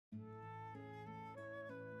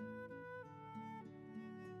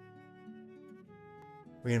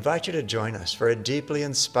We invite you to join us for a deeply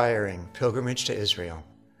inspiring pilgrimage to Israel.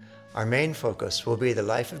 Our main focus will be the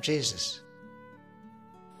life of Jesus.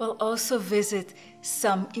 We'll also visit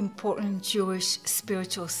some important Jewish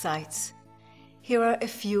spiritual sites. Here are a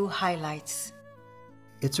few highlights.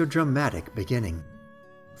 It's a dramatic beginning.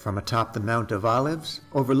 From atop the Mount of Olives,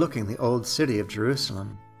 overlooking the old city of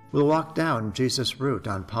Jerusalem, we'll walk down Jesus' route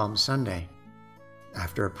on Palm Sunday.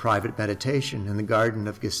 After a private meditation in the Garden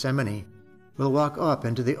of Gethsemane, we'll walk up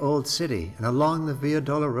into the old city and along the Via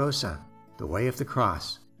Dolorosa, the Way of the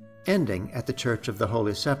Cross, ending at the Church of the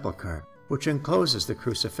Holy Sepulchre, which encloses the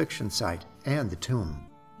crucifixion site and the tomb.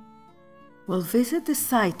 We'll visit the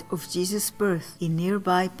site of Jesus' birth in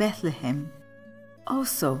nearby Bethlehem.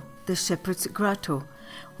 Also, the Shepherd's Grotto,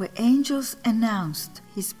 where angels announced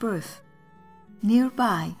his birth.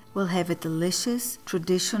 Nearby, we'll have a delicious,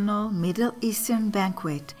 traditional Middle Eastern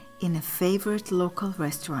banquet in a favorite local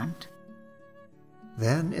restaurant.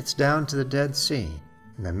 Then it's down to the Dead Sea,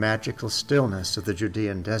 in the magical stillness of the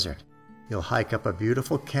Judean desert. You'll hike up a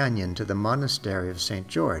beautiful canyon to the monastery of St.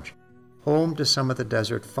 George, home to some of the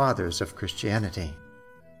desert fathers of Christianity.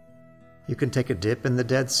 You can take a dip in the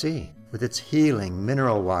Dead Sea with its healing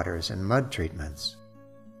mineral waters and mud treatments.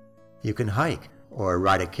 You can hike or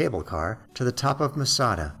ride a cable car to the top of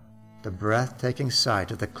Masada, the breathtaking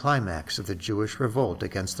site of the climax of the Jewish revolt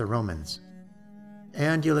against the Romans.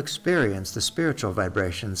 And you'll experience the spiritual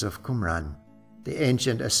vibrations of Qumran, the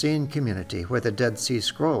ancient Essene community where the Dead Sea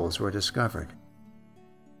Scrolls were discovered.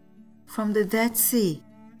 From the Dead Sea,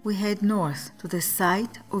 we head north to the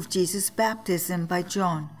site of Jesus' baptism by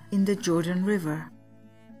John in the Jordan River.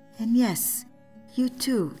 And yes, you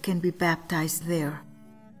too can be baptized there.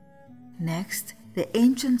 Next, the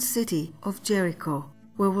ancient city of Jericho,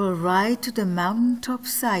 where we'll ride to the mountaintop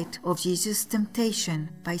site of Jesus' temptation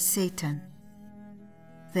by Satan.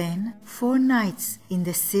 Then, 4 nights in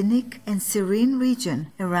the scenic and serene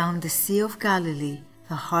region around the Sea of Galilee,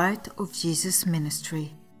 the heart of Jesus'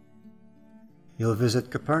 ministry. You'll visit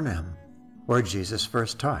Capernaum, where Jesus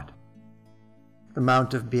first taught. The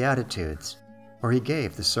Mount of Beatitudes, where he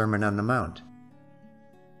gave the Sermon on the Mount.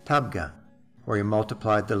 Tabgha, where he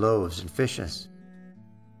multiplied the loaves and fishes.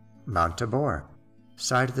 Mount Tabor,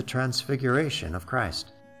 site of the Transfiguration of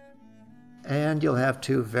Christ. And you'll have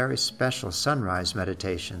 2 very special sunrise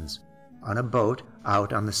meditations on a boat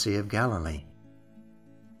out on the Sea of Galilee.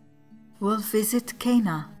 We'll visit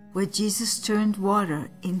Cana, where Jesus turned water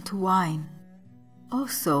into wine.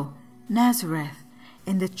 Also, Nazareth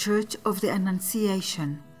and the Church of the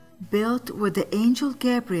Annunciation, built where the angel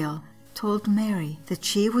Gabriel told Mary that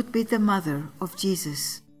she would be the mother of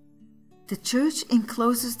Jesus. The church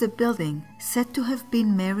encloses the building said to have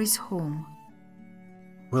been Mary's home.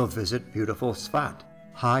 We'll visit beautiful Sfat,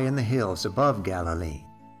 high in the hills above Galilee.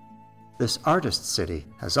 This artist city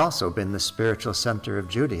has also been the spiritual center of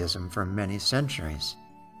Judaism for many centuries.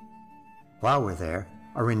 While we're there,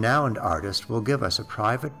 a renowned artist will give us a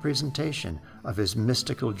private presentation of his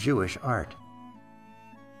mystical Jewish art.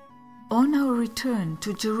 On our return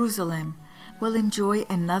to Jerusalem, we'll enjoy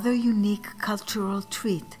another unique cultural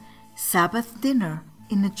treat, Sabbath dinner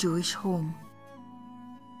in a Jewish home.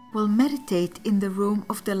 We'll meditate in the room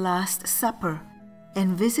of the Last Supper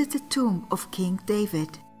and visit the tomb of King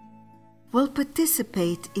David. We'll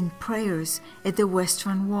participate in prayers at the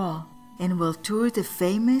Western Wall and we'll tour the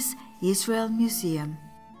famous Israel Museum.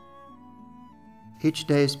 Each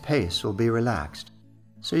day's pace will be relaxed,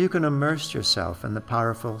 so you can immerse yourself in the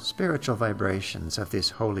powerful spiritual vibrations of these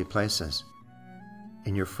holy places.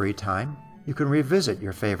 In your free time, you can revisit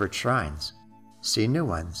your favorite shrines, see new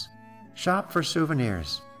ones, shop for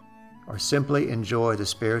souvenirs, or simply enjoy the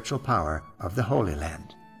spiritual power of the Holy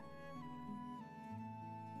Land.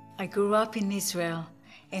 I grew up in Israel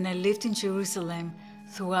and I lived in Jerusalem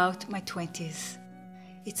throughout my 20s.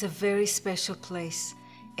 It's a very special place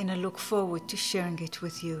and I look forward to sharing it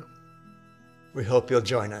with you. We hope you'll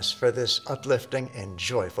join us for this uplifting and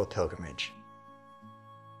joyful pilgrimage.